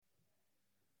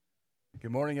Good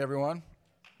morning, everyone.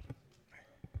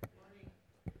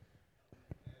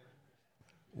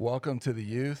 Welcome to the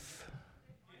youth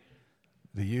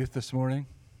this morning.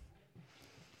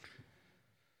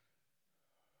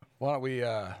 Why don't we,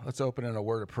 let's open in a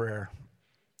word of prayer,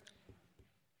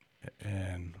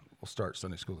 and we'll start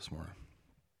Sunday school this morning.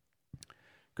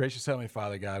 Gracious Heavenly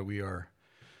Father, God, we are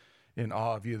in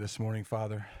awe of you this morning,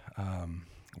 Father.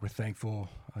 We're thankful,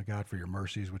 God, for your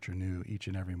mercies, which are new each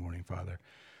and every morning, Father.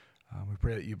 We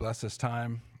pray that you bless this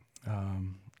time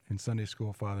in Sunday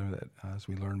school, Father, that as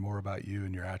we learn more about you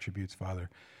and your attributes, Father,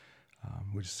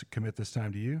 we just commit this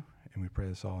time to you, and we pray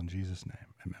this all in Jesus' name.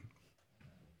 Amen.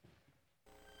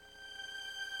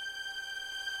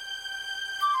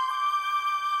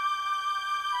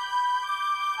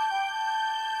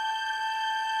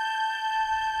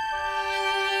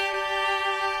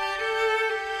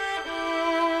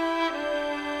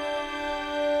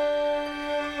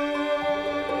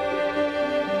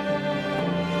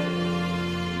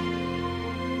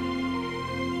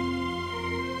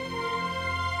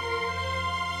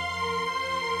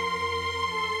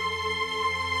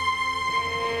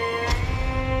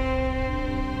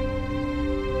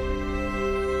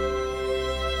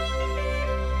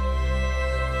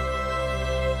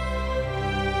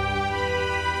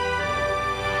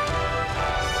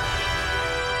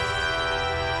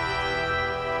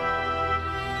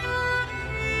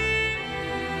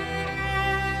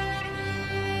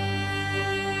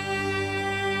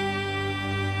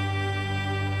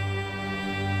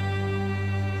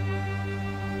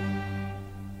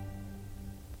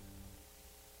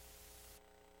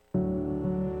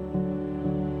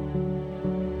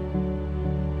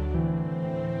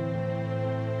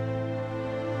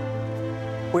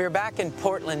 We are back in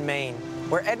Portland, Maine,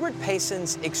 where Edward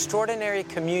Payson's extraordinary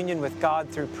communion with God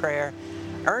through prayer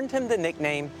earned him the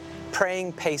nickname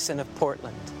Praying Payson of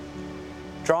Portland.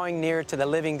 Drawing near to the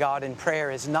living God in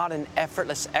prayer is not an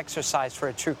effortless exercise for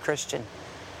a true Christian.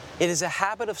 It is a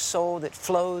habit of soul that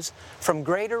flows from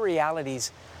greater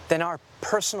realities than our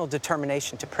personal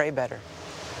determination to pray better.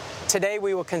 Today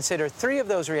we will consider three of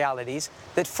those realities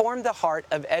that formed the heart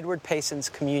of Edward Payson's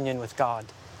communion with God.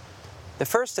 The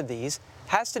first of these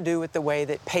has to do with the way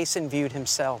that Payson viewed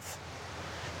himself.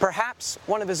 Perhaps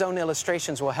one of his own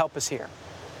illustrations will help us here.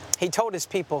 He told his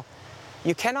people,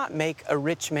 "You cannot make a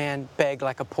rich man beg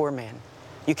like a poor man.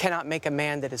 You cannot make a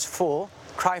man that is full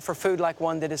cry for food like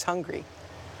one that is hungry.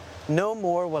 No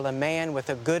more will a man with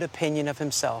a good opinion of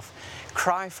himself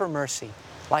cry for mercy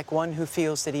like one who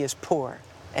feels that he is poor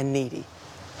and needy."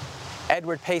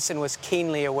 Edward Payson was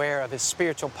keenly aware of his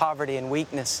spiritual poverty and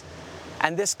weakness,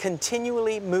 and this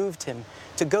continually moved him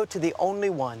to go to the only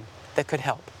one that could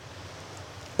help.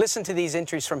 Listen to these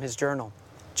entries from his journal.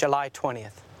 July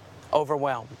 20th.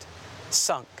 Overwhelmed,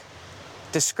 sunk,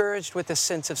 discouraged with a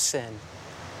sense of sin.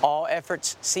 All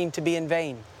efforts seem to be in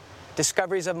vain.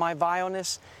 Discoveries of my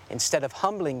vileness, instead of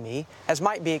humbling me, as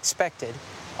might be expected,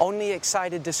 only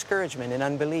excited discouragement and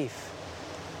unbelief.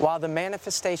 While the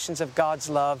manifestations of God's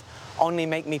love only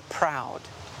make me proud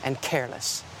and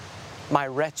careless, my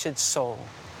wretched soul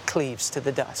cleaves to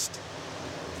the dust.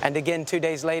 And again, 2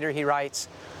 days later, he writes,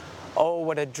 "Oh,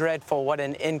 what a dreadful, what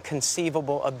an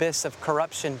inconceivable abyss of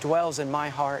corruption dwells in my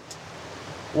heart.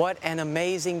 What an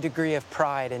amazing degree of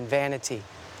pride and vanity,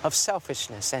 of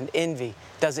selfishness and envy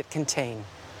does it contain."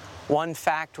 One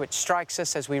fact which strikes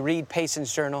us as we read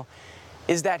Payson's journal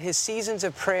is that his seasons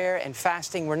of prayer and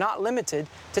fasting were not limited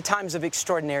to times of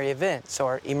extraordinary events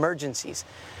or emergencies.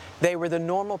 They were the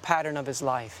normal pattern of his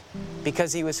life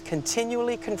because he was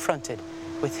continually confronted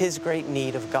with his great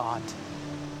need of God.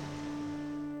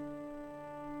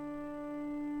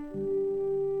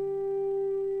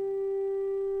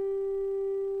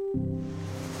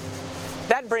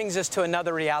 That brings us to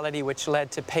another reality which led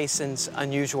to Payson's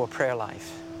unusual prayer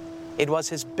life. It was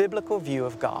his biblical view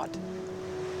of God.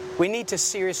 We need to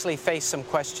seriously face some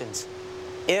questions.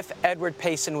 If Edward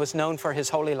Payson was known for his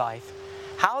holy life,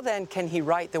 how then can he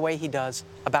write the way he does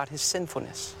about his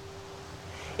sinfulness?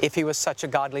 If he was such a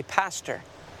godly pastor,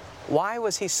 why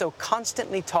was he so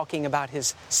constantly talking about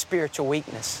his spiritual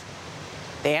weakness?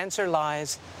 The answer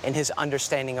lies in his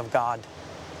understanding of God.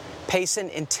 Payson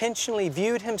intentionally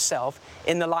viewed himself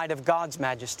in the light of God's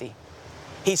majesty.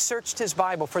 He searched his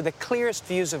Bible for the clearest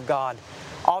views of God,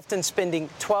 often spending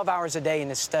 12 hours a day in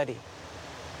his study.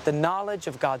 The knowledge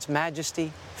of God's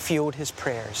majesty fueled his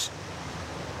prayers.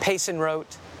 Payson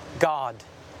wrote, "God."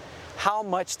 How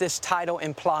much this title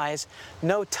implies,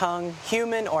 no tongue,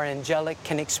 human or angelic,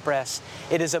 can express.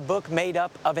 It is a book made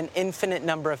up of an infinite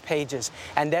number of pages,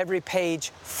 and every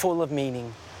page full of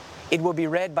meaning. It will be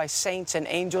read by saints and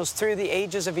angels through the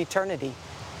ages of eternity.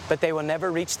 but they will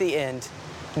never reach the end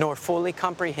nor fully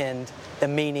comprehend the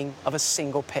meaning of a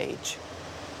single page.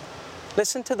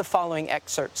 Listen to the following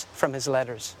excerpts from his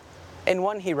letters. In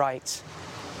one he writes,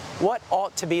 "What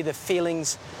ought to be the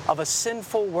feelings of a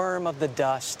sinful worm of the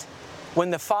dust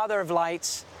when the Father of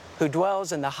lights, who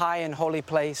dwells in the high and holy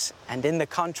place and in the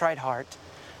contrite heart,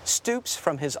 stoops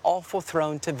from his awful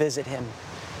throne to visit him,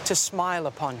 to smile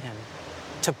upon him,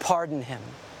 to pardon him,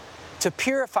 to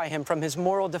purify him from his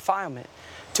moral defilement,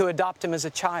 to adopt him as a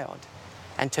child,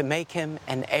 and to make him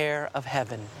an heir of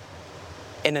heaven."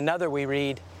 In another we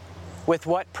read, "With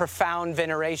what profound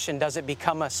veneration does it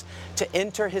become us to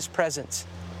enter his presence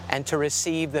and to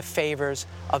receive the favors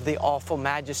of the awful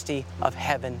majesty of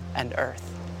heaven and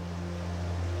earth."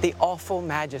 The awful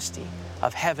majesty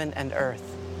of heaven and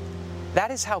earth.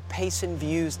 That is how Payson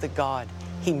views the God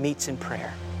he meets in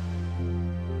prayer.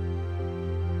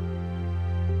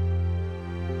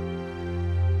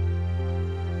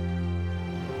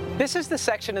 This is the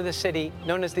section of the city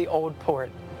known as the Old Port,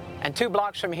 and 2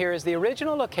 blocks from here is the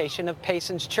original location of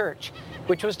Payson's church,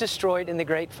 which was destroyed in the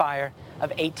Great Fire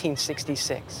of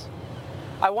 1866.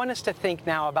 I want us to think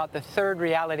now about the third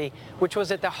reality which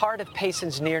was at the heart of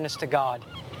Payson's nearness to God,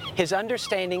 his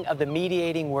understanding of the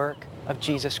mediating work of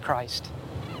Jesus Christ.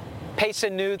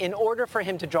 Payson knew in order for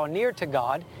him to draw near to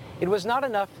God, it was not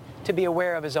enough to be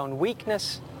aware of his own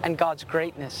weakness and God's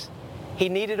greatness. He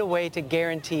needed a way to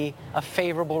guarantee a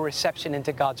favorable reception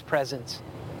into God's presence.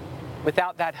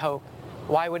 Without that hope,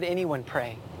 why would anyone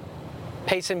pray?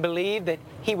 Payson believed that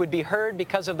he would be heard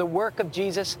because of the work of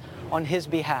Jesus on his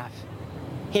behalf.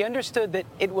 He understood that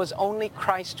it was only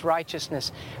Christ's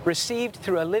righteousness, received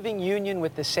through a living union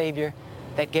with the Savior,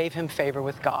 that gave him favor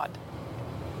with God.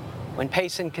 When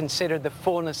Payson considered the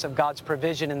fullness of God's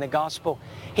provision in the gospel,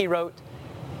 he wrote,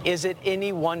 "Is it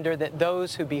any wonder that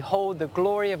those who behold the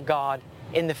glory of God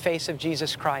in the face of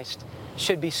Jesus Christ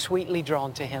should be sweetly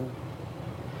drawn to him?"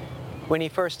 When he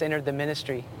first entered the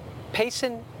ministry,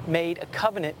 Payson made a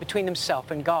covenant between himself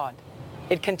and God.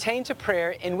 It contains a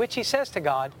prayer in which he says to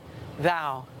God,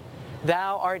 Thou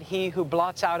art he who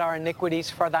blots out our iniquities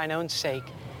for thine own sake,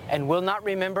 and will not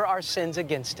remember our sins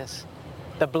against us.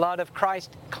 The blood of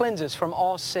Christ cleanses from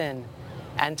all sin,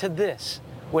 and to this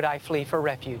would I flee for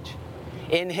refuge.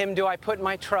 In him do I put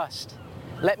my trust.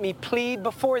 Let me plead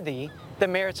before thee the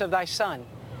merits of thy Son,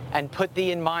 and put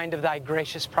thee in mind of thy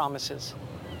gracious promises.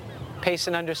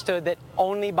 Payson understood that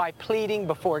only by pleading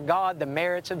before God the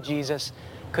merits of Jesus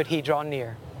could he draw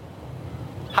near.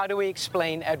 How do we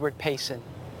explain Edward Payson?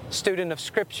 Student of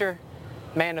Scripture,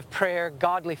 man of prayer,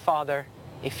 godly father,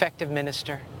 effective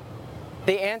minister.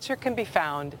 The answer can be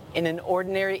found in an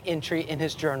ordinary entry in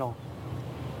his journal.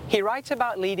 He writes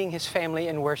about leading his family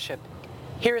in worship.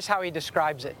 Here's how he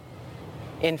describes it.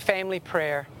 In family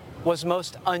prayer, was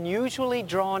most unusually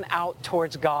drawn out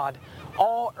towards God.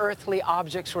 All earthly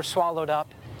objects were swallowed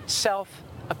up. Self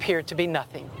appeared to be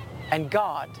nothing, and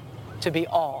God to be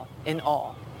all in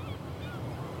all.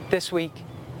 This week,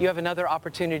 you have another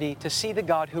opportunity to see the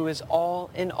God who is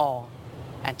all in all,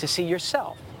 and to see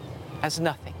yourself as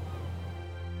nothing.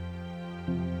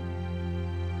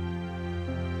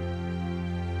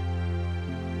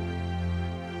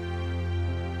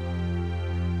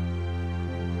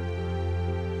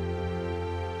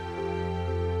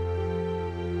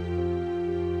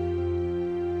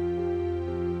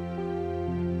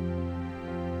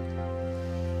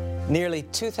 Nearly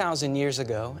 2,000 years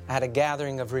ago, at a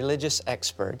gathering of religious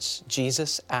experts,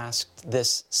 Jesus asked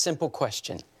this simple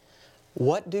question: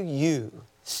 what do you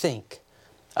think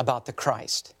about the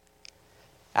Christ?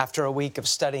 After a week of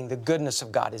studying the goodness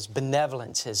of God, His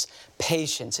benevolence, His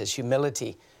patience, His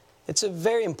humility, it's a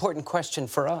very important question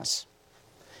for us.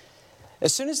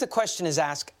 As soon as the question is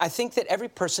asked, I think that every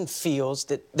person feels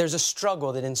that there's a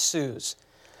struggle that ensues.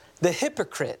 The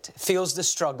hypocrite feels the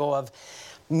struggle of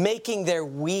making their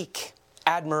weak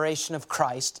admiration of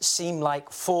Christ seem like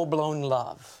full-blown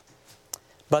love.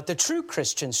 But the true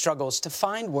Christian struggles to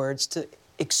find words to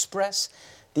express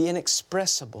the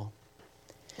inexpressible.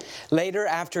 Later,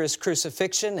 after His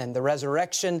crucifixion and the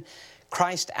resurrection,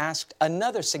 Christ asked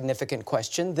another significant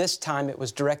question. This time it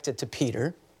was directed to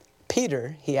Peter.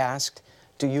 Peter, He asked,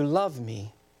 "Do you love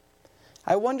me?"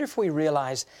 I wonder if we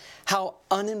realize how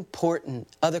unimportant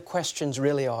other questions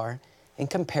really are in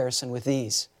comparison with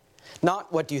these.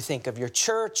 Not what do you think of your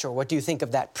church, or what do you think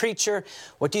of that preacher,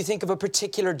 what do you think of a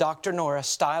particular doctrine or a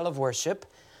style of worship,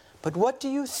 but what do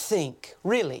you think,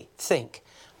 really think,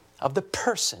 of the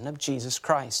person of Jesus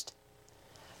Christ?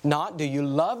 Not do you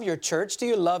love your church, do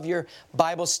you love your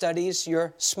Bible studies,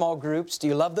 your small groups, do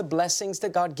you love the blessings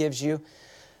that God gives you,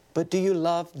 but do you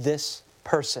love this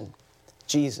person,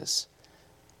 Jesus?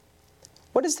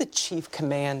 What is the chief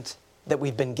command that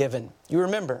we've been given? You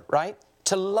remember, right?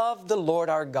 To love the Lord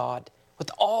our God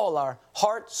with all our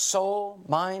heart, soul,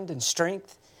 mind, and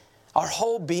strength, our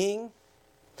whole being.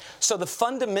 So the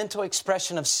fundamental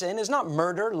expression of sin is not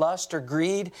murder, lust, or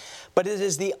greed, but it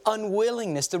is the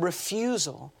unwillingness, the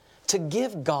refusal to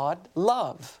give God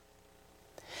love.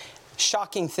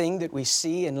 Shocking thing that we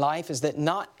see in life is that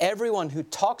not everyone who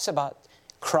talks about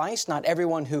Christ, not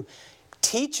everyone who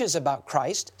teaches about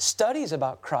Christ, studies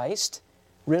about Christ,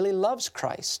 really loves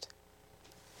Christ.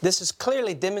 This is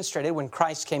clearly demonstrated when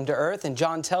Christ came to earth, and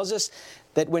John tells us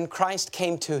that when Christ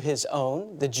came to His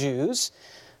own, the Jews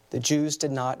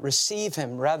did not receive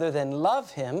Him. Rather than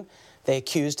love Him, they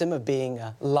accused Him of being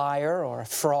a liar or a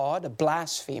fraud, a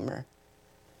blasphemer.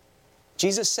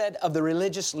 Jesus said of the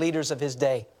religious leaders of His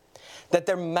day that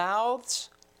their mouths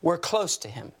were close to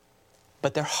Him,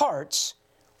 but their hearts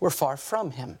were far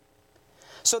from Him.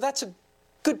 So that's a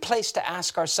good place to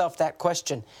ask ourselves that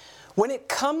question. When it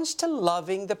comes to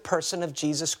loving the person of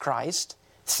Jesus Christ,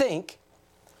 think,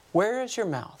 where is your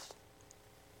mouth?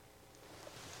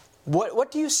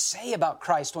 What do you say about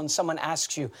Christ when someone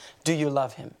asks you, do you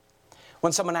love Him?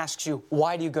 When someone asks you,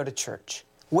 why do you go to church?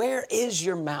 Where is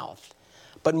your mouth?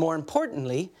 But more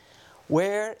importantly,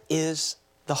 where is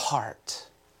the heart?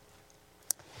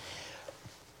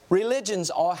 Religions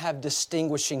all have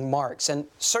distinguishing marks, and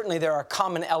certainly there are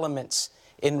common elements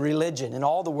in religion, in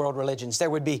all the world religions.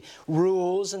 There would be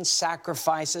rules and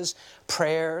sacrifices,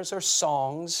 prayers or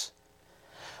songs.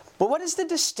 But what is the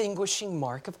distinguishing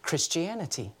mark of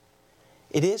Christianity?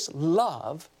 It is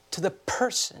love to the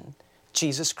person,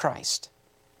 Jesus Christ.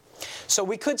 So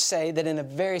we could say that in a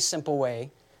very simple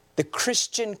way, the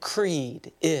Christian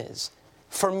creed is,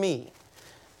 for me,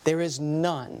 there is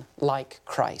none like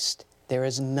Christ. There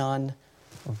is none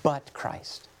but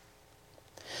Christ.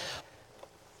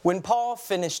 When Paul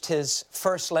finished his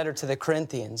first letter to the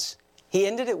Corinthians, he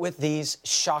ended it with these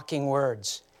shocking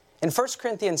words. In 1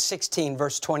 Corinthians 16,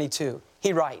 verse 22,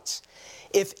 he writes,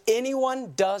 "If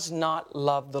anyone does not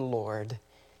love the Lord,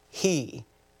 he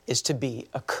is to be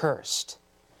accursed."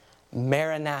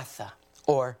 Maranatha,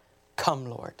 or "Come,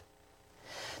 Lord."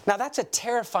 Now that's a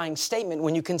terrifying statement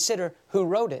when you consider who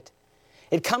wrote it.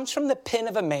 It comes from the pen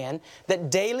of a man that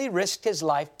daily risked his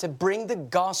life to bring the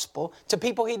gospel to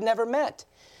people he'd never met.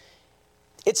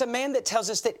 It's a man that tells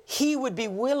us that he would be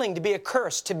willing to be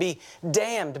accursed, to be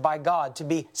damned by God, to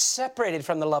be separated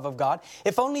from the love of God,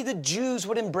 if only the Jews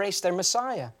would embrace their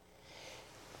Messiah.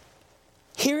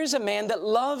 Here is a man that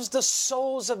loves the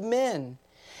souls of men,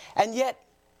 and yet,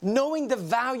 knowing the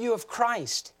value of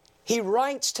Christ, he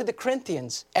writes to the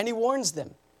Corinthians and he warns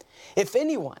them, if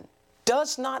anyone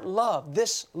does not love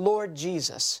this Lord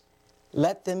Jesus,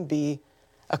 let them be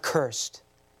accursed.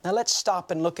 Now let's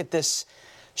stop and look at this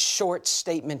short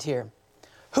statement here.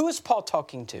 Who is Paul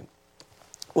talking to?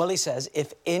 Well, he says,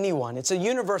 if anyone. It's a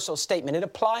universal statement. It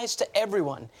applies to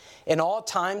everyone in all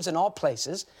times and all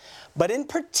places. But in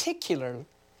particular,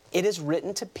 it is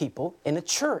written to people in a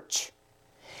church.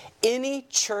 Any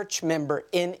church member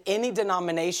in any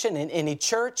denomination, in any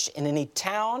church, in any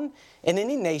town, in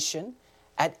any nation,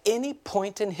 at any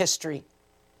point in history,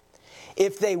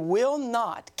 if they will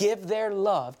not give their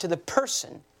love to the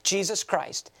person, Jesus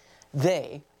Christ,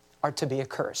 they are to be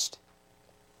accursed.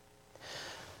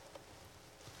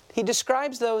 He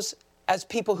describes those as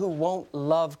people who won't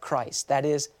love Christ, that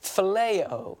is,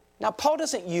 phileo. Now, Paul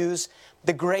doesn't use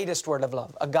the greatest word of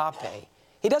love, agape.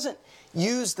 He doesn't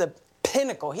use the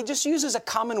pinnacle. He just uses a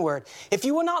common word. If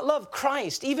you will not love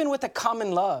Christ, even with a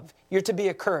common love, you're to be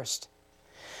accursed.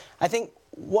 I think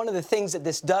one of the things that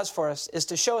this does for us is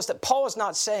to show us that Paul is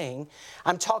not saying,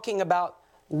 I'm talking about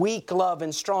weak love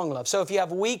and strong love. So if you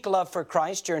have weak love for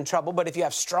Christ, you're in trouble. But if you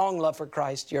have strong love for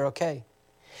Christ, you're okay.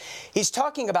 He's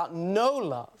talking about no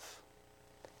love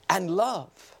and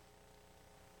love.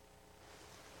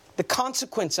 The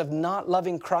consequence of not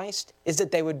loving Christ is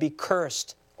that they would be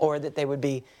cursed or that they would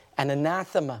be an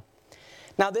anathema.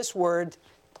 Now this word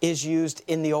is used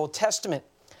in the Old Testament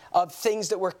of things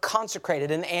that were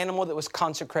consecrated, an animal that was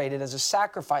consecrated as a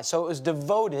sacrifice. So it was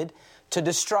devoted to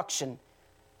destruction.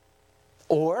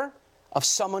 Or of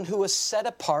someone who was set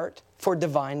apart for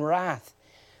divine wrath.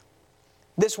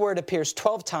 This word appears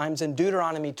 12 times in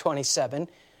Deuteronomy 27,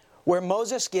 where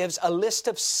Moses gives a list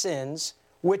of sins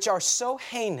which are so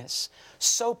heinous,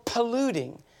 so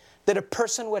polluting, that a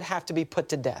person would have to be put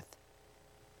to death.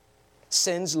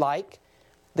 Sins like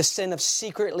the sin of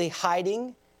secretly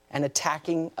hiding and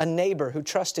attacking a neighbor who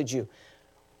trusted you,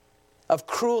 of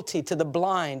cruelty to the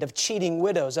blind, of cheating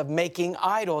widows, of making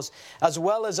idols, as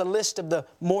well as a list of the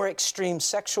more extreme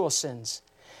sexual sins.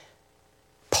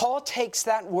 Paul Paul takes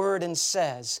that word and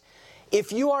says,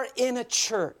 if you are in a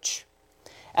church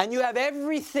and you have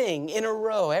everything in a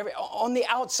row, on the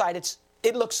outside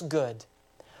it looks good,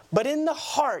 but in the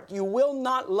heart you will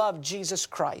not love Jesus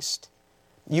Christ,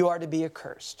 you are to be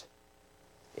accursed.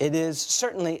 It is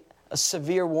certainly a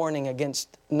severe warning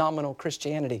against nominal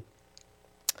Christianity.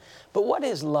 But what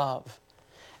is love?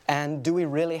 And do we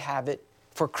really have it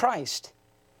for Christ?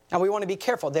 Now we want to be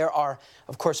careful. There are,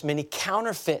 of course, many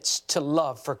counterfeits to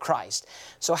love for Christ.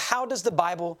 So how does the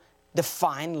Bible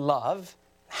define love?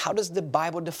 How does the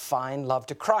Bible define love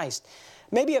to Christ?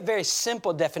 Maybe a very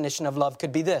simple definition of love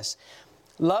could be this.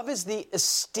 Love is the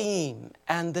esteem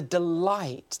and the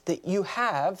delight that you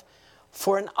have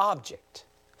for an object,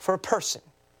 for a person.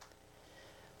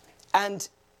 And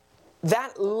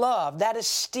that love, that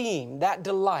esteem, that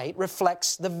delight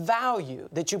reflects the value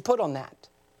that you put on that.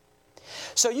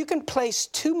 So you can place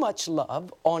too much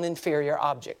love on inferior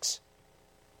objects.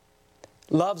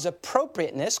 Love's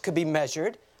appropriateness could be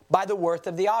measured by the worth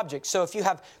of the object. So if you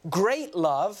have great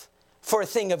love for a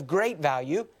thing of great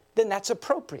value, then that's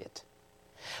appropriate.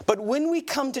 But when we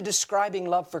come to describing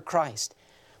love for Christ,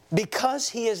 because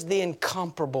He is the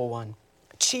incomparable one,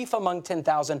 chief among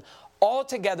 10,000,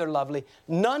 altogether lovely,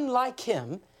 none like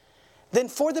Him, then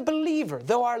for the believer,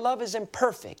 though our love is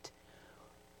imperfect,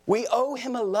 we owe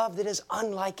Him a love that is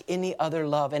unlike any other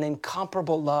love, an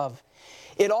incomparable love.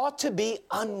 It ought to be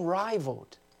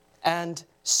unrivaled and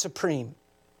supreme.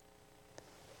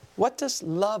 What does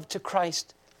love to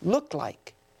Christ look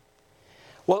like?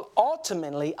 Well,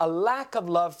 ultimately, a lack of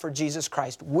love for Jesus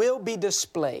Christ will be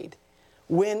displayed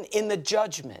when in the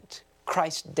judgment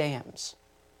Christ damns.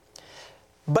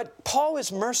 But Paul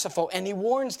is merciful and he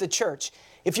warns the church,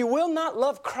 if you will not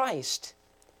love Christ,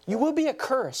 you will be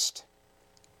accursed.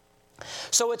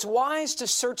 So it's wise to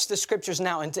search the Scriptures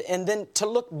now and then to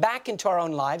look back into our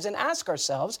own lives and ask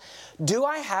ourselves, do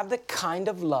I have the kind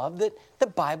of love that the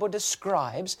Bible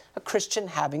describes a Christian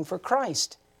having for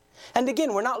Christ? And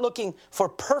again, we're not looking for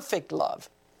perfect love.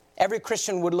 Every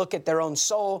Christian would look at their own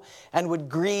soul and would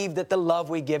grieve that the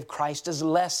love we give Christ is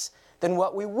less than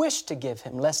what we wish to give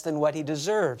Him, less than what He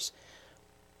deserves.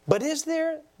 But is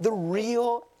there the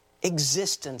real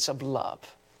existence of love?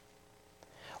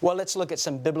 Well, let's look at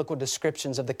some biblical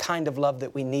descriptions of the kind of love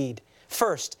that we need.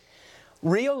 First,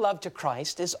 real love to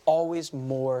Christ is always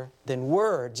more than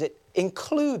words. It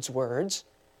includes words,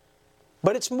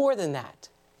 but it's more than that.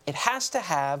 It has to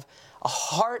have a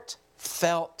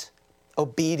heartfelt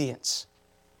obedience.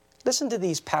 Listen to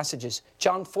these passages.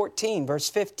 John 14, verse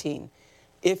 15.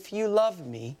 If you love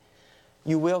me,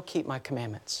 you will keep my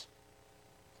commandments.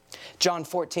 John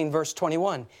 14, verse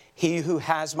 21. He who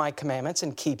has my commandments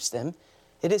and keeps them,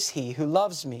 it is he who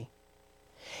loves me.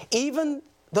 Even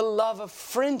the love of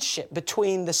friendship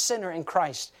between the sinner and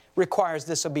Christ requires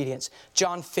this obedience.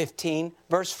 John 15,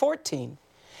 verse 14.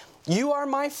 You are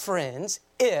my friends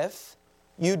if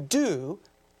you do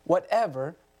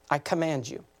whatever I command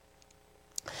you.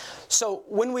 So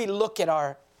when we look at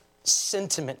our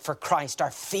sentiment for Christ, our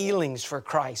feelings for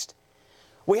Christ,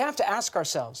 we have to ask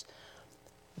ourselves,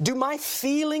 do my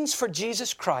feelings for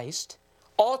Jesus Christ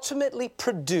ultimately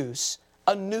produce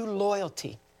a new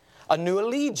loyalty, a new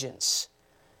allegiance?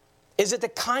 Is it the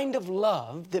kind of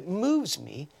love that moves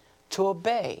me to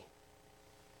obey?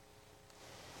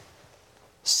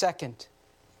 Second,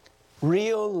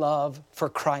 real love for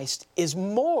Christ is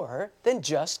more than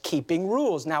just keeping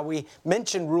rules. Now, we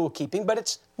mentioned rule keeping, but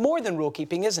it's more than rule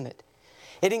keeping, isn't it?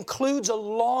 It includes a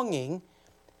longing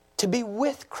to be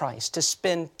with Christ, to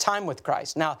spend time with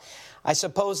Christ. Now, I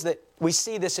suppose that we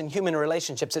see this in human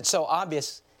relationships. It's so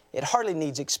obvious, it hardly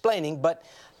needs explaining, but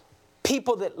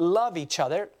people that love each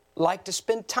other like to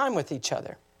spend time with each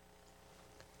other.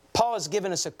 Paul has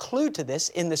given us a clue to this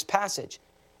in this passage.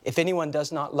 If anyone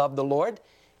does not love the Lord,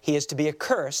 he is to be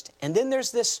accursed. And then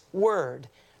there's this word,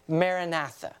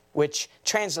 Maranatha, which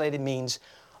translated means,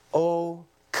 oh,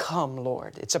 come,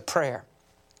 Lord. It's a prayer.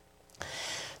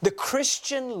 The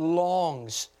Christian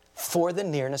longs for the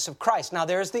nearness of Christ. Now,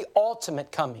 there's the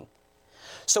ultimate coming.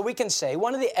 So we can say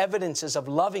one of the evidences of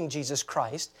loving Jesus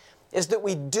Christ is that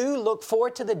we do look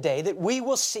forward to the day that we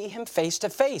will see Him face to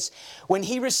face, when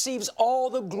He receives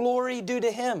all the glory due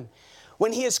to Him,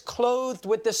 when He is clothed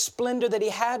with the splendor that He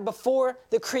had before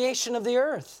the creation of the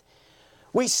earth.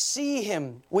 We see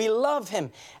Him, we love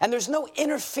Him, and there's no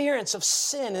interference of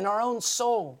sin in our own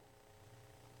soul.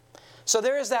 So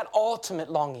there is that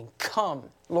ultimate longing, come,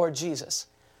 Lord Jesus.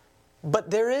 But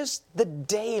there is the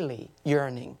daily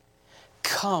yearning,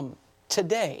 come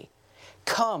today,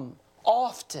 come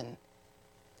often,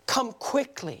 come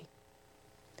quickly.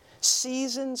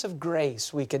 Seasons of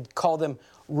grace, we could call them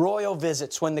royal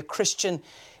visits, when the Christian,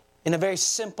 in a very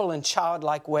simple and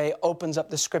childlike way, opens up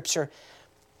the Scripture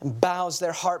and bows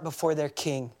their heart before their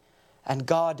King. And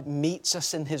God meets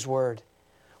us in His Word,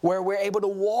 where we're able to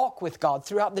walk with God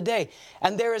throughout the day.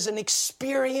 And there is an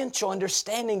experiential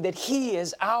understanding that He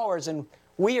is ours and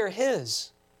we are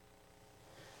His.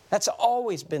 That's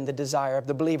always been the desire of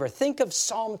the believer. Think of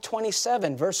Psalm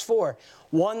 27, verse 4.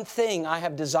 One thing I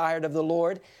have desired of the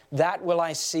Lord, that will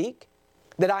I seek,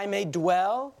 that I may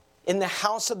dwell in the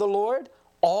house of the Lord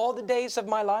all the days of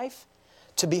my life,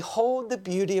 to behold the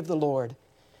beauty of the Lord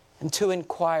and to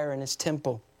inquire in His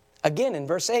temple. Again in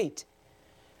verse 8,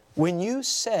 when you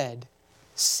said,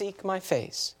 seek my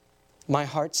face, my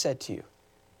heart said to you,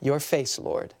 your face,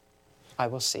 Lord, I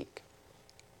will seek.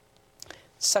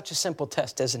 Such a simple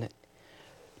test, isn't it?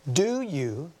 Do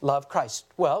you love Christ?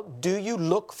 Well, do you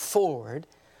look forward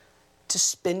to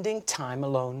spending time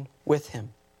alone with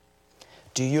Him?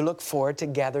 Do you look forward to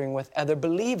gathering with other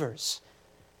believers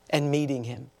and meeting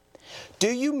Him?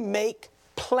 Do you make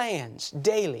plans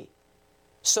daily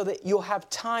so that you'll have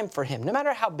time for Him, no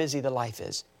matter how busy the life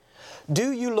is?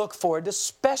 Do you look forward to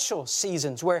special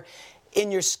seasons where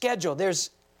in your schedule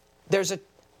there's a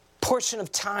portion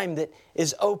of time that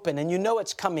is open and you know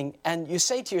it's coming, and you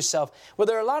say to yourself, well,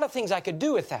 there are a lot of things I could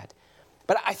do with that,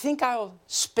 but I think I'll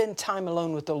spend time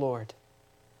alone with the Lord.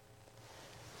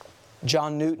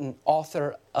 John Newton,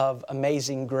 author of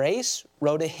Amazing Grace,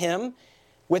 wrote a hymn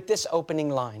with this opening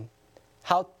line,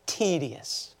 how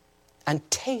tedious and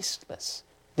tasteless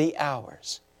the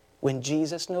hours when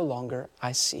Jesus no longer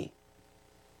I see.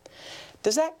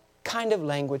 Does that kind of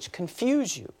language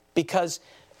confuse you? Because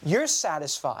you're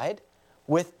satisfied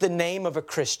with the name of a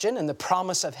Christian and the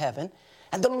promise of heaven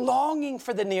and the longing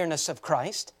for the nearness of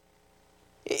Christ.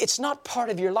 It's not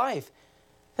part of your life.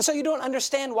 And so you don't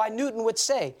understand why Newton would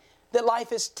say that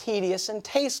life is tedious and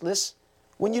tasteless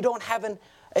when you don't have an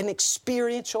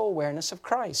experiential awareness of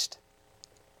Christ.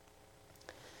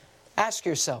 Ask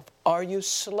yourself, are you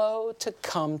slow to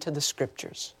come to the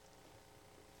Scriptures?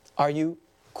 Are you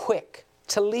quick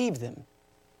to leave them?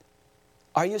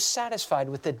 Are you satisfied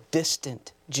with a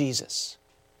distant Jesus?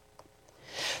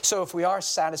 So if we are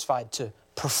satisfied to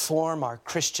perform our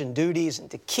Christian duties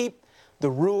and to keep the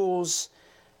rules,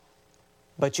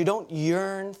 but you don't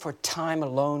yearn for time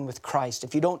alone with Christ,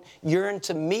 if you don't yearn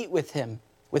to meet with Him,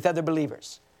 with other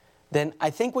believers, then I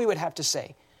think we would have to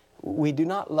say, we do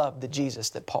not love the Jesus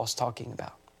that Paul's talking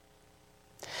about.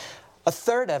 A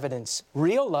third evidence,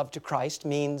 real love to Christ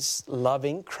means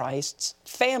loving Christ's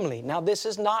family. Now, this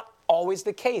is not always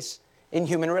the case in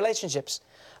human relationships.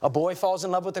 A boy falls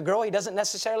in love with a girl, he doesn't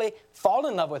necessarily fall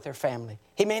in love with her family.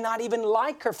 He may not even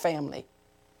like her family.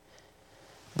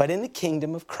 But in the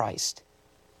kingdom of Christ,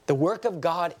 the work of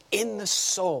God in the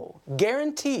soul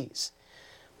guarantees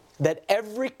that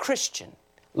every Christian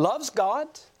loves God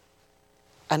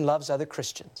and loves other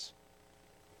Christians.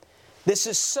 This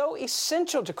is so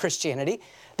essential to Christianity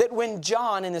that when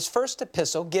John in his first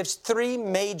epistle gives 3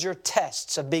 major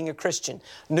tests of being a Christian,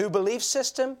 new belief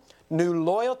system, new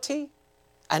loyalty,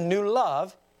 and new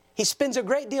love, he spends a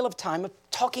great deal of time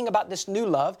talking about this new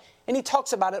love, and he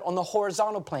talks about it on the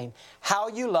horizontal plane, how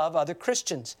you love other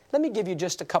Christians. Let me give you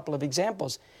just a couple of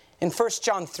examples. In 1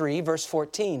 John 3, verse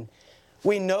 14,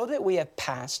 we know that we have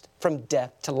passed from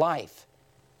death to life.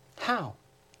 How?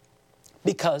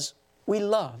 Because we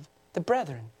love the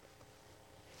brethren.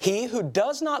 He who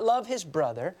does not love his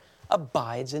brother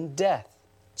abides in death.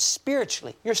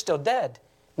 Spiritually, you're still dead,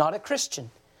 not a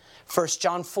Christian. 1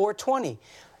 John 4:20.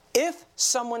 If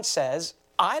someone says,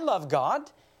 I love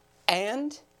God,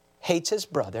 and hates his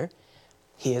brother,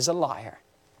 he is a liar.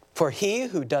 For he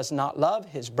who does not love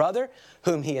his brother,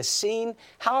 whom he has seen,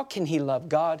 how can he love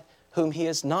God, whom he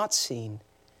has not seen?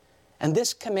 And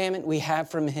this commandment we have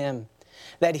from Him,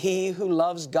 that he who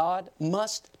loves God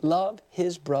must love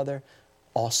his brother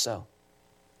also.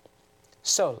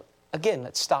 So, again,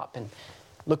 let's stop and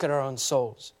look at our own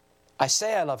souls. I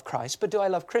say I love Christ, but do I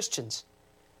love Christians?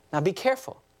 Now be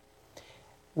careful.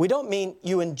 We don't mean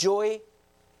you enjoy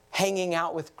hanging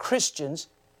out with Christians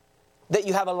that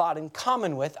you have a lot in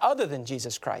common with other than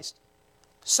Jesus Christ.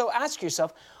 So ask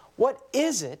yourself, what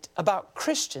is it about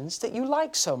Christians that you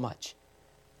like so much?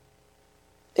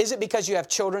 Is it because you have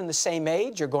children the same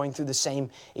age, you're going through the same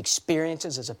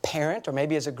experiences as a parent or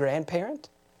maybe as a grandparent?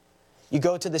 You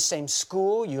go to the same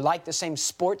school, you like the same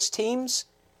sports teams,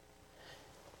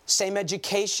 same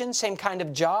education, same kind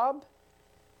of job?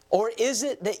 Or is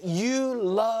it that you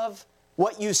love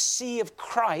what you see of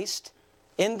Christ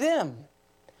in them?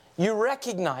 You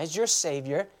recognize your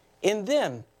Savior in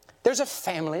them. There's a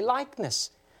family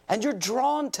likeness. And you're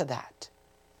drawn to that.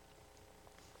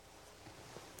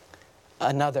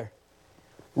 Another,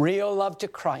 real love to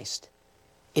Christ.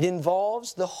 It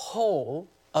involves the whole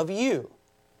of you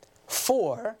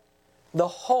for the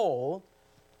whole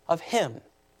of Him.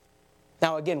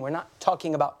 Now again, we're not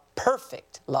talking about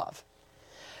perfect love.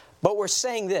 But we're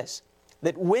saying this,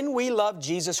 that when we love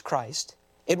Jesus Christ,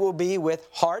 it will be with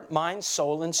heart, mind,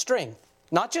 soul, and strength.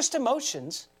 Not just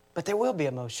emotions, but there will be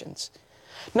emotions.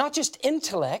 Not just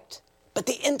intellect, but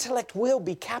the intellect will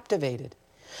be captivated.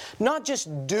 Not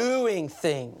just doing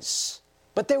things,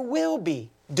 but there will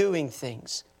be doing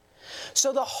things.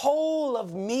 So the whole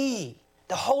of me,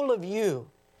 the whole of you,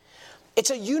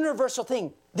 it's a universal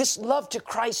thing. This love to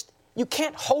Christ, you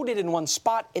can't hold it in one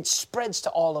spot. It spreads to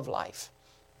all of life.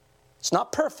 It's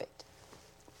not perfect,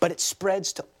 but it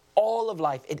spreads to all of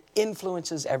life. It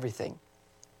influences everything.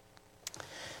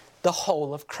 The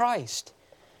whole of Christ.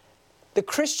 The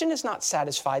Christian is not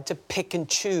satisfied to pick and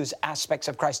choose aspects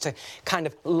of Christ, to kind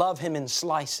of love Him in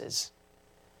slices.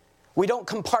 We don't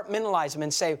compartmentalize Him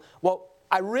and say, well,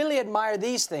 I really admire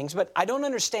these things, but I don't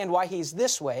understand why He's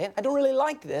this way. I don't really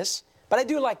like this, but I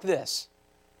do like this.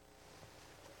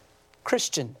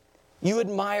 Christian, you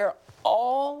admire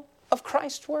all of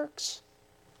Christ's works.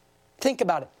 Think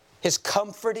about it. His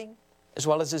comforting as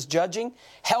well as His judging,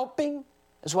 helping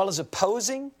as well as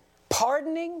opposing,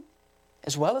 pardoning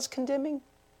as well as condemning.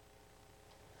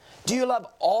 Do you love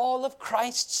all of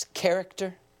Christ's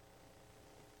character?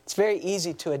 It's very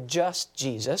easy to adjust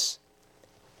Jesus,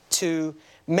 to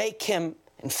make Him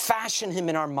and fashion Him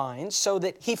in our minds so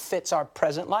that He fits our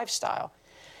present lifestyle.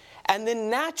 And then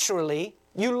naturally,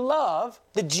 you love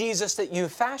the Jesus that you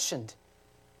fashioned.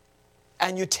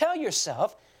 And you tell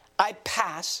yourself, I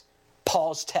pass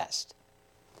Paul's test.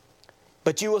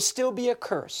 But you will still be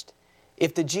accursed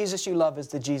if the Jesus you love is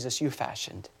the Jesus you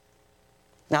fashioned.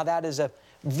 Now that is a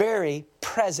very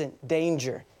present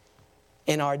danger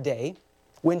in our day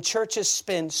when churches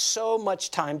spend so much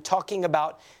time talking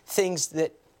about things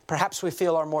that perhaps we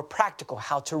feel are more practical,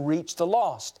 how to reach the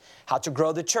lost, how to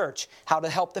grow the church, how to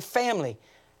help the family,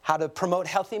 how to promote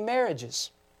healthy marriages.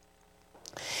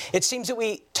 It seems that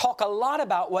we talk a lot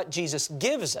about what Jesus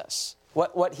gives us,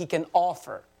 what He can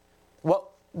offer, what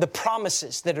the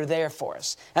promises that are there for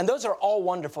us. And those are all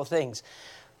wonderful things.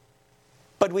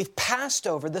 But we've passed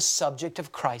over the subject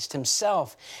of Christ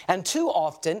Himself. And too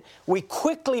often, we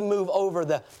quickly move over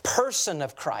the person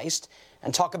of Christ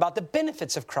and talk about the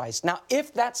benefits of Christ. Now,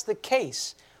 if that's the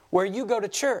case where you go to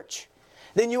church,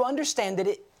 then you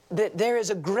understand that there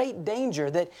is a great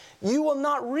danger that you will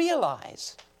not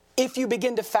realize if you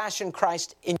begin to fashion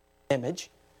Christ in your image.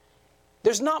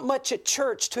 There's not much at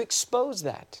church to expose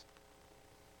that.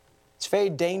 It's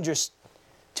very dangerous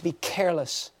to be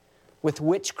careless with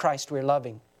which Christ we're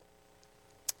loving.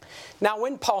 Now,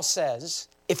 when Paul says,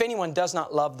 if anyone does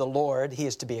not love the Lord, he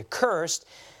is to be accursed,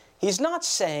 he's not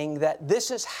saying that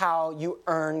this is how you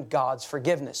earn God's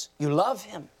forgiveness. You love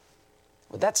Him.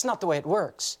 Well, that's not the way it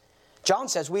works. John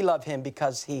says we love Him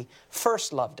because He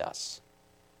first loved us.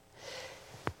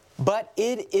 But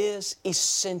it is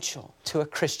essential to a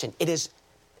Christian. It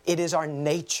is our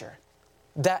nature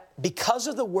that because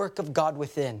of the work of God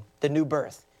within, the new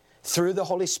birth, through the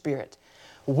Holy Spirit,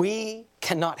 we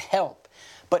cannot help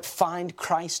but find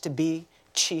Christ to be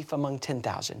chief among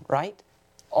 10,000, right?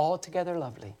 Altogether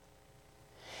lovely.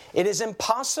 It is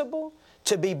impossible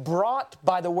to be brought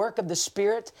by the work of the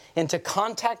Spirit into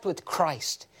contact with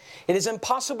Christ. It is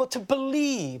impossible to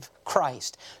believe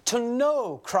Christ, to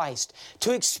know Christ,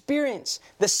 to experience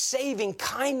the saving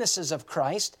kindnesses of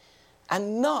Christ,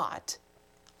 and not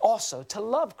also to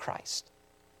love Christ.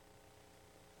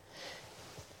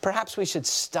 Perhaps we should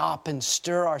stop and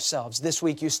stir ourselves. This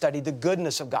week you studied the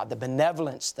goodness of God, the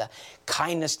benevolence, the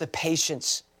kindness, the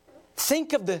patience.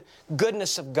 Think of the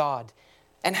goodness of God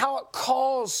and how it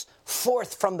calls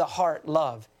forth from the heart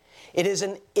love. It is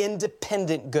an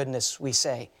independent goodness, we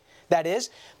say. That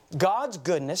is, God's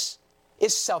goodness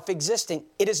is self-existing.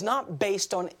 It is not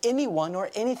based on anyone or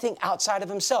anything outside of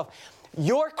Himself.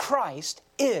 Your Christ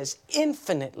is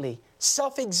infinitely,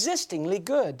 self-existingly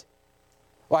good.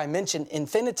 Well, I mentioned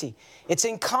infinity. It's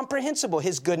incomprehensible.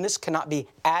 His goodness cannot be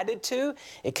added to.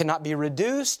 It cannot be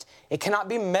reduced. It cannot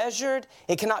be measured.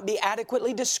 It cannot be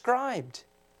adequately described.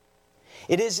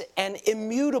 It is an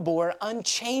immutable or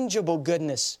unchangeable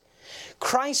goodness.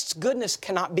 Christ's goodness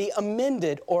cannot be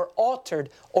amended or altered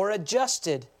or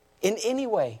adjusted in any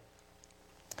way.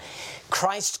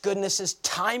 Christ's goodness is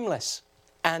timeless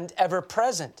and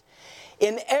ever-present.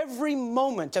 In every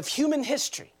moment of human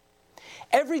history,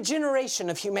 every generation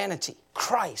of humanity,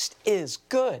 Christ is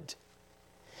good.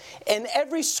 In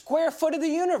every square foot of the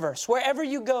universe, wherever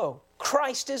you go,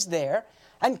 Christ is there,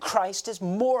 and Christ is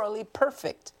morally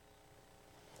perfect.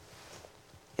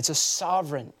 It's a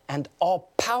sovereign and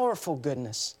all-powerful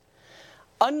goodness.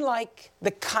 Unlike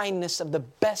the kindness of the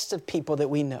best of people that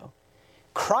we know,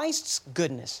 Christ's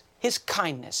goodness, His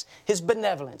kindness, His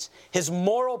benevolence, His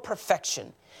moral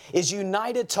perfection is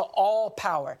united to all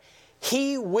power.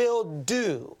 He will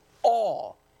do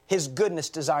all His goodness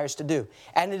desires to do.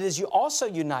 And it is also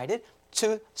united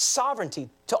to sovereignty,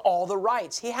 to all the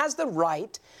rights. He has the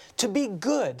right to be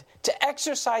good, to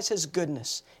exercise His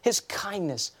goodness, His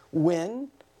kindness, when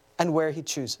and where He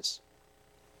chooses.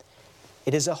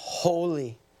 It is a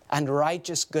holy and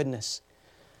righteous goodness.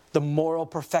 The moral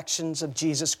perfections of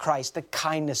Jesus Christ, the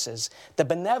kindnesses, the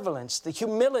benevolence, the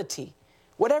humility,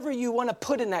 whatever you want to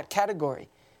put in that category,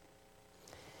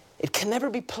 it can never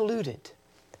be polluted.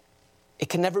 It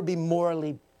can never be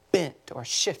morally bent or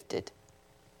shifted.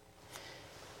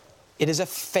 It is a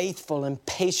faithful and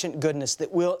patient goodness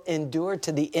that will endure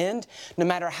to the end. No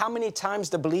matter how many times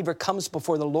the believer comes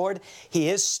before the Lord, He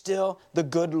is still the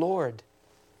good Lord.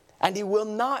 And He will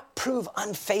not prove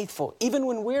unfaithful, even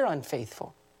when we're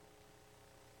unfaithful.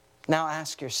 Now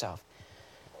ask yourself,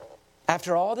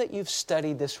 after all that you've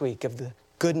studied this week of the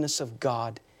goodness of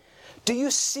God, do you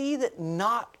see that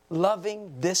not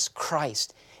loving this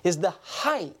Christ is the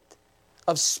height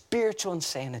of spiritual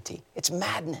insanity? It's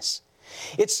madness.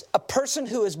 It's a person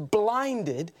who is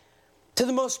blinded to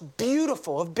the most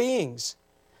beautiful of beings.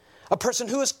 A person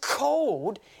who is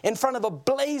cold in front of a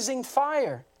blazing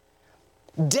fire.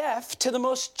 Deaf to the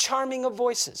most charming of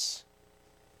voices.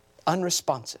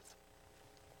 Unresponsive.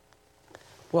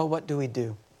 Well, what do we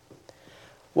do?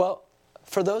 Well,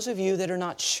 for those of you that are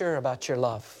not sure about your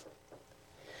love,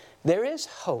 there is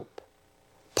hope.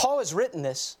 Paul has written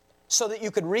this so that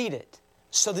you could read it,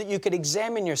 so that you could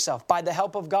examine yourself by the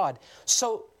help of God,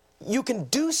 so you can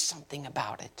do something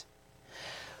about it.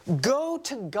 Go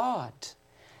to God.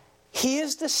 He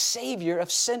is the Savior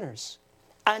of sinners.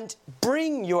 And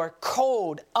bring your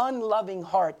cold, unloving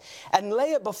heart and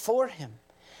lay it before Him.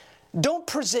 Don't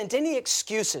present any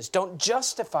excuses. Don't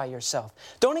justify yourself.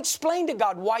 Don't explain to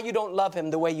God why you don't love Him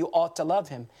the way you ought to love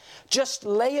Him. Just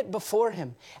lay it before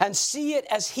Him and see it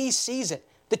as He sees it,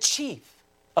 the chief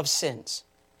of sins.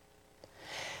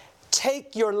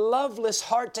 Take your loveless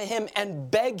heart to Him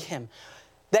and beg Him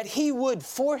that He would,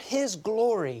 for His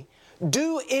glory,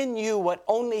 do in you what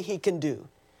only He can do.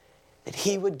 That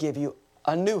He would give you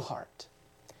a new heart.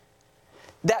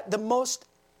 That the most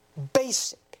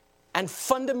basic and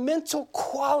fundamental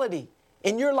quality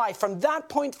in your life from that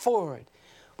point forward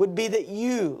would be that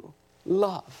you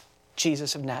love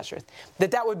Jesus of Nazareth.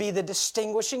 That would be the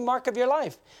distinguishing mark of your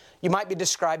life. You might be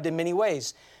described in many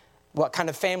ways. What kind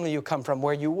of family you come from,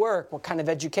 where you work, what kind of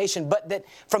education. But that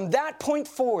from that point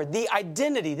forward, the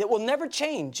identity that will never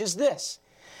change is this.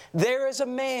 There is a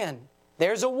man,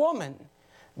 there's a woman,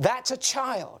 that's a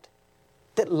child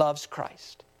that loves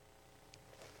Christ.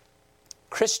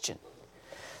 Christian,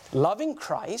 loving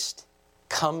Christ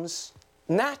comes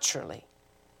naturally.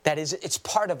 That is, it's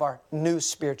part of our new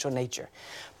spiritual nature.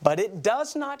 But it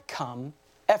does not come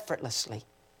effortlessly.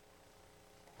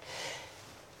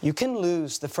 You can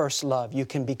lose the first love. You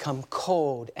can become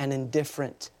cold and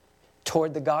indifferent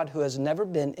toward the God who has never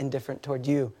been indifferent toward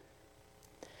you.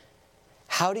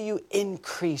 How do you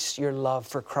increase your love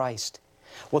for Christ?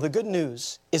 Well, the good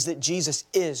news is that Jesus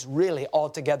is really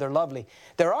altogether lovely.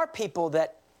 There are people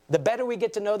that the better we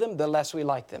get to know them, the less we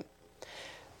like them.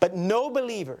 But no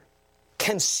believer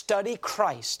can study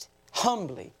Christ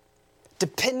humbly,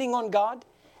 depending on God,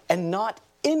 and not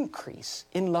increase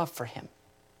in love for Him.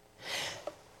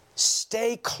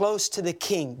 Stay close to the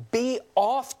King. Be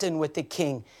often with the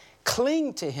King.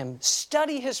 Cling to Him.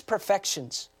 Study His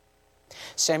perfections.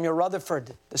 Samuel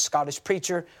Rutherford, the Scottish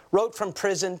preacher, wrote from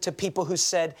prison to people who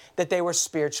said that they were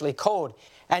spiritually cold.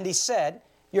 And he said,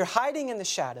 you're hiding in the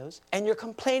shadows and you're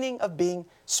complaining of being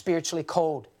spiritually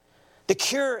cold. The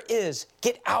cure is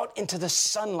get out into the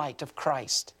sunlight of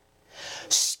Christ.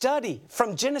 Study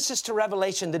from Genesis to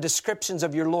Revelation the descriptions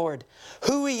of your Lord,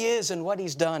 who He is and what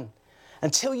He's done,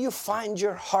 until you find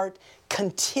your heart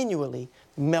continually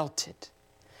melted.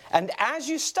 And as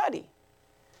you study,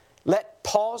 let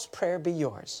Paul's prayer be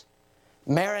yours.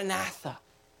 Maranatha,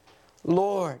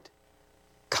 Lord,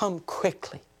 come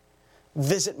quickly.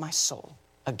 Visit my soul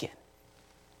again.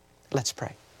 Let's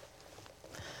pray.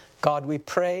 God, we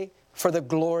pray for the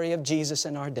glory of Jesus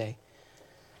in our day,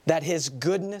 that His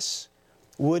goodness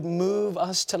would move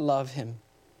us to love Him.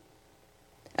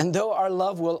 And though our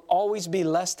love will always be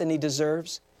less than He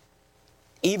deserves,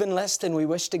 even less than we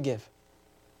wish to give,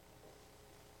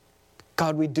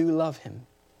 God, we do love Him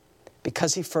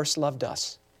because He first loved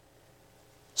us.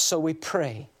 So we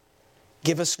pray,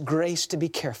 give us grace to be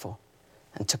careful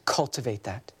and to cultivate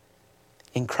that.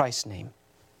 In Christ's name,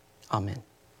 amen.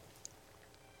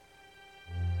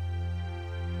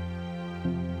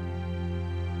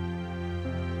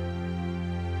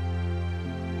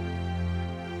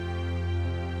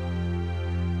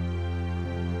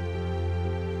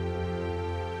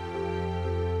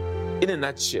 In a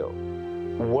nutshell,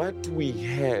 what we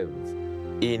have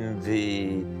in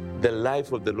the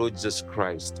life of the Lord Jesus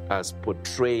Christ as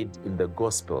portrayed in the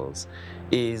Gospels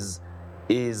is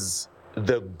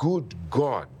the good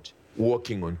God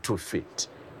walking on 2 feet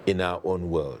in our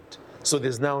own world. So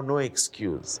there's now no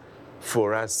excuse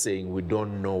for us saying we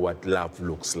don't know what love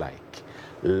looks like.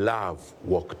 Love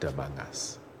walked among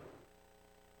us.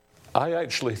 I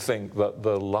actually think that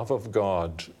the love of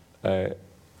God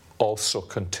also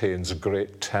contains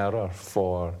great terror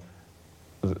for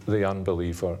the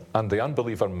unbeliever, and the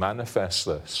unbeliever manifests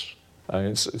this. And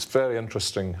it's very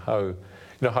interesting how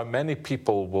many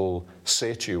people will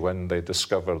say to you when they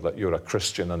discover that you're a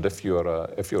Christian, and if you're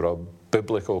a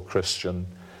biblical Christian,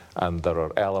 and there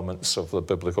are elements of the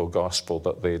biblical gospel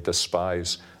that they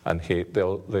despise and hate,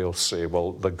 they'll say,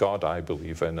 well, the God I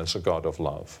believe in is a God of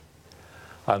love.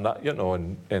 And that,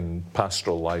 in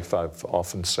pastoral life, I've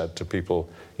often said to people,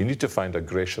 you need to find a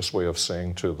gracious way of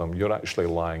saying to them, you're actually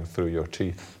lying through your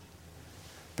teeth.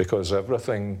 Because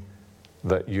everything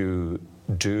that you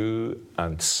do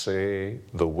and say,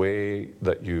 the way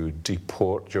that you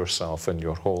deport yourself in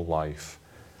your whole life,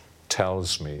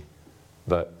 tells me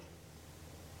that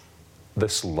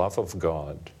this love of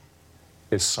God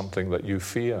is something that you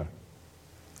fear.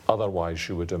 Otherwise,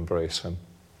 you would embrace Him.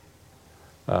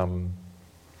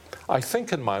 I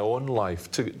think in my own life,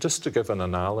 just to give an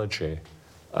analogy,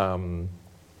 I've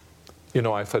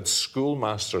had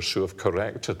schoolmasters who have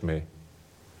corrected me,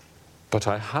 but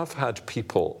I have had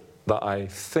people that I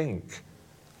think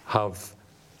have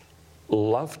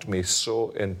loved me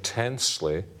so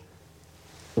intensely,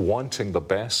 wanting the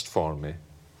best for me,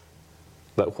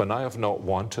 that when I have not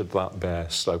wanted that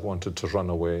best, I've wanted to run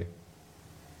away.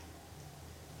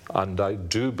 And I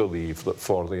do believe that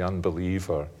for the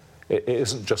unbeliever, it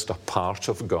isn't just a part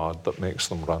of God that makes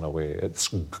them run away.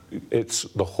 It's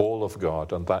the whole of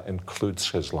God, and that includes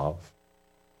His love.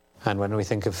 And when we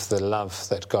think of the love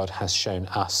that God has shown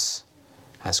us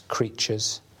as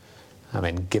creatures,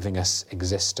 giving us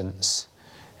existence,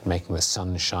 making the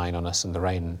sun shine on us and the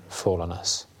rain fall on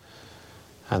us,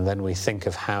 and then we think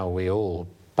of how we all,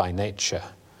 by nature,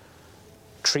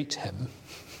 treat Him,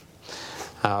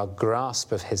 our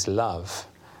grasp of His love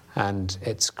and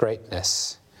its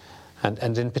greatness,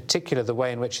 and in particular the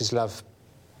way in which His love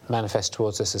manifests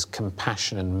towards us as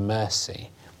compassion and mercy,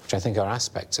 which I think are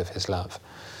aspects of His love,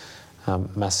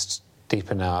 must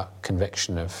deepen our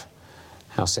conviction of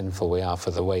how sinful we are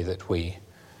for the way that we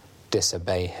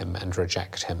disobey Him and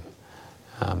reject Him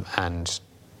and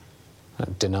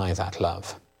deny that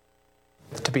love.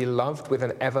 To be loved with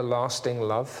an everlasting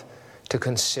love, to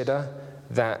consider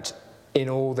that in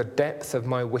all the depth of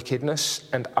my wickedness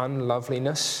and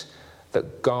unloveliness,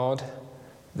 that God,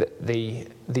 the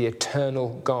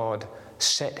eternal God,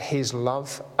 set His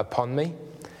love upon me,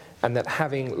 and that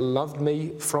having loved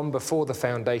me from before the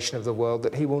foundation of the world,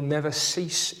 that He will never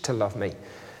cease to love me.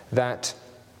 That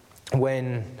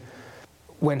when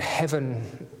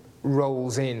heaven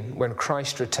rolls in, when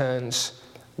Christ returns,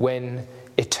 when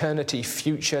eternity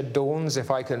future dawns, if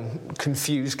I can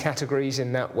confuse categories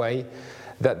in that way,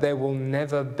 that there will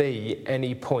never be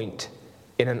any point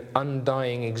in an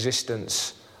undying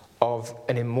existence of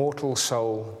an immortal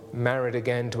soul married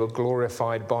again to a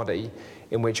glorified body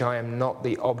in which I am not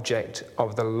the object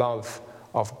of the love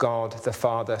of God, the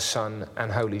Father, Son,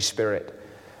 and Holy Spirit.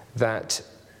 That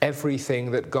everything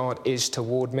that God is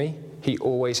toward me, He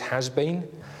always has been,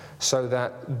 so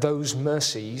that those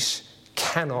mercies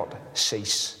cannot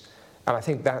cease. And I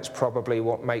think that's probably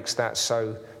what makes that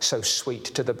so sweet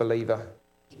to the believer.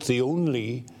 The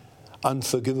only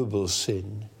unforgivable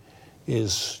sin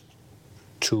is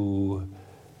to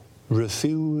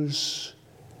refuse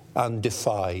and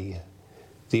defy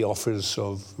the offers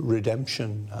of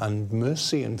redemption and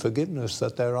mercy and forgiveness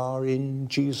that there are in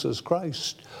Jesus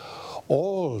Christ.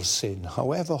 All sin,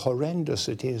 however horrendous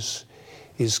it is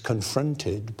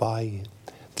confronted by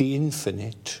the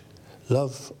infinite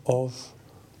love of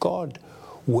God.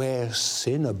 Where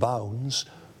sin abounds,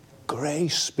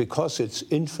 grace, because it's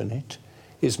infinite,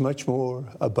 is much more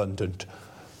abundant.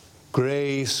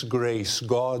 Grace, grace,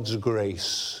 God's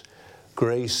grace,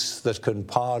 grace that can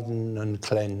pardon and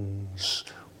cleanse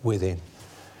within.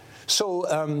 So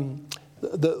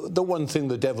the one thing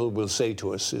the devil will say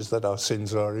to us is that our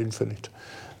sins are infinite,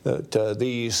 that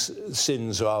these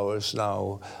sins of ours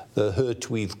now, the hurt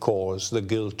we've caused, the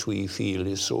guilt we feel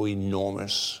is so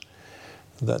enormous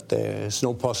that there's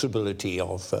no possibility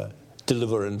of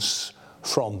deliverance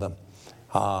from them.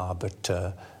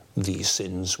 But these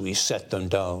sins, we set them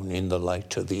down in the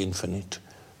light of the infinite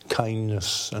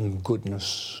kindness and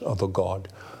goodness of a God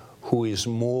who is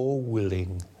more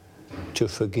willing to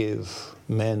forgive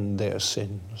men their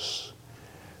sins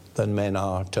than men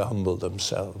are to humble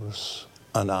themselves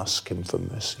and ask him for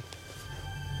mercy.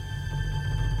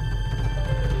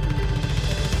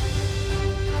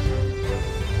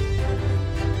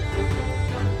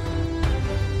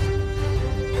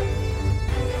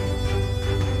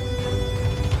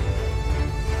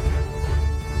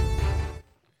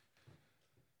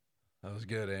 That was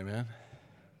good, amen.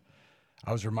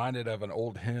 I was reminded of an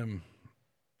old hymn,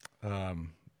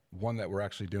 one that we're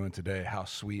actually doing today, How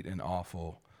Sweet and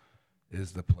Awful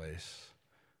is the Place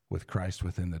with Christ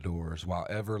within the doors, while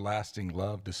everlasting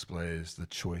love displays the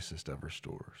choicest of her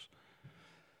stores.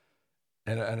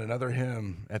 And another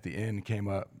hymn at the end came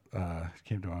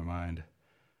to my mind.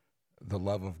 The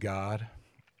love of God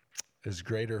is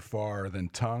greater far than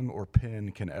tongue or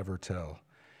pen can ever tell.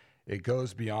 It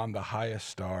goes beyond the highest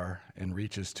star and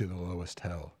reaches to the lowest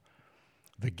hell.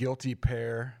 The guilty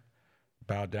pair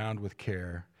bowed down with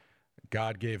care.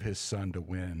 God gave his son to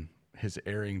win. His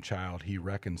erring child he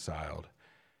reconciled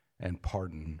and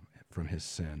pardoned from his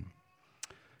sin.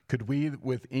 Could we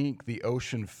with ink the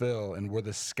ocean fill, and were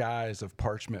the skies of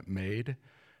parchment made,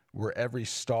 were every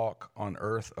stalk on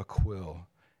earth a quill,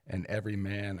 and every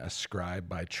man a scribe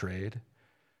by trade?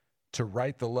 To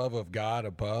write the love of God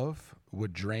above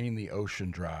would drain the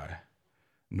ocean dry,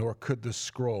 nor could the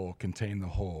scroll contain the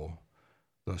whole,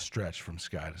 though stretched from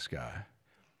sky to sky.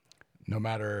 No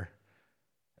matter,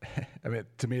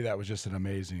 to me that was just an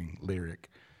amazing lyric.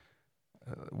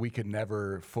 We could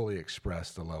never fully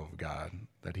express the love of God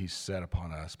that he's set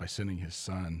upon us by sending his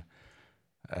son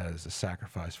as a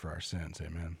sacrifice for our sins.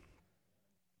 Amen.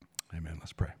 Amen.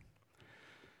 Let's pray.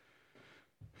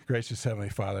 Gracious Heavenly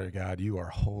Father, God, you are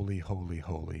holy, holy,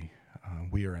 holy.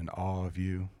 We are in awe of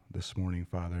you this morning,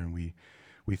 Father, and we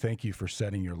thank you for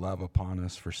setting your love upon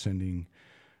us, for sending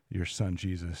your son,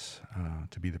 Jesus,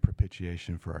 to be the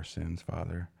propitiation for our sins,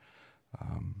 Father.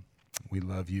 We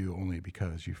love you only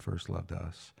because you first loved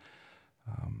us.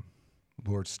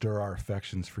 Lord, stir our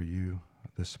affections for you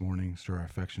this morning, stir our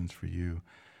affections for you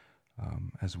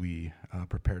as we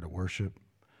prepare to worship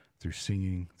through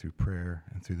singing, through prayer,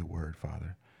 and through the word,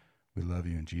 Father. We love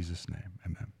you in Jesus' name.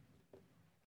 Amen.